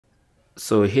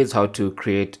So here's how to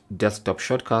create desktop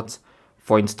shortcuts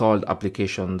for installed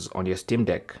applications on your Steam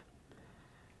Deck.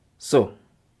 So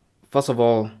first of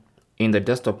all, in the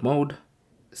desktop mode,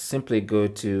 simply go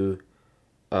to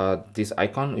this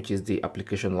icon, which is the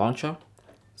application launcher.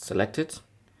 Select it.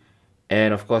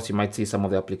 And of course, you might see some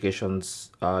of the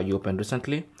applications you opened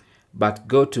recently, but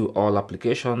go to all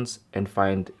applications and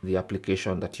find the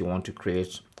application that you want to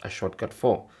create a shortcut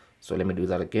for. So let me do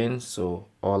that again. So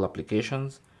all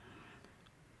applications,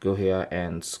 go here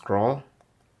and scroll.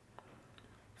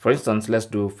 For instance, let's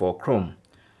do for Chrome.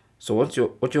 So what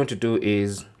you want to do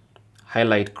is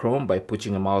highlight Chrome by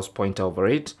pushing a mouse pointer over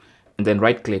it, and then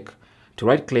right click. To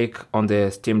right click on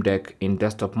the Steam Deck in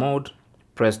desktop mode,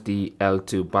 press the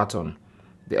L2 button.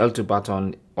 The L2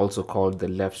 button, also called the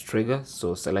left trigger,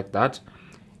 so select that.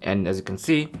 And as you can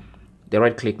see, the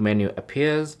right click menu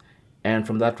appears, and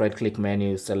from that right click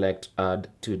menu, select Add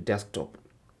to Desktop.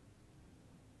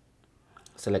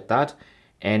 Select that,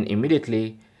 and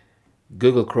immediately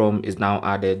Google Chrome is now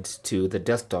added to the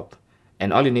desktop.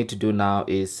 And all you need to do now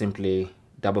is simply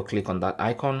double click on that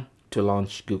icon to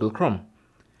launch Google Chrome.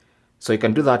 So you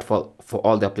can do that for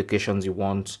all the applications you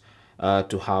want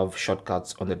to have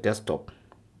shortcuts on the desktop.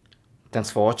 Thanks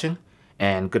for watching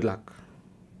and good luck.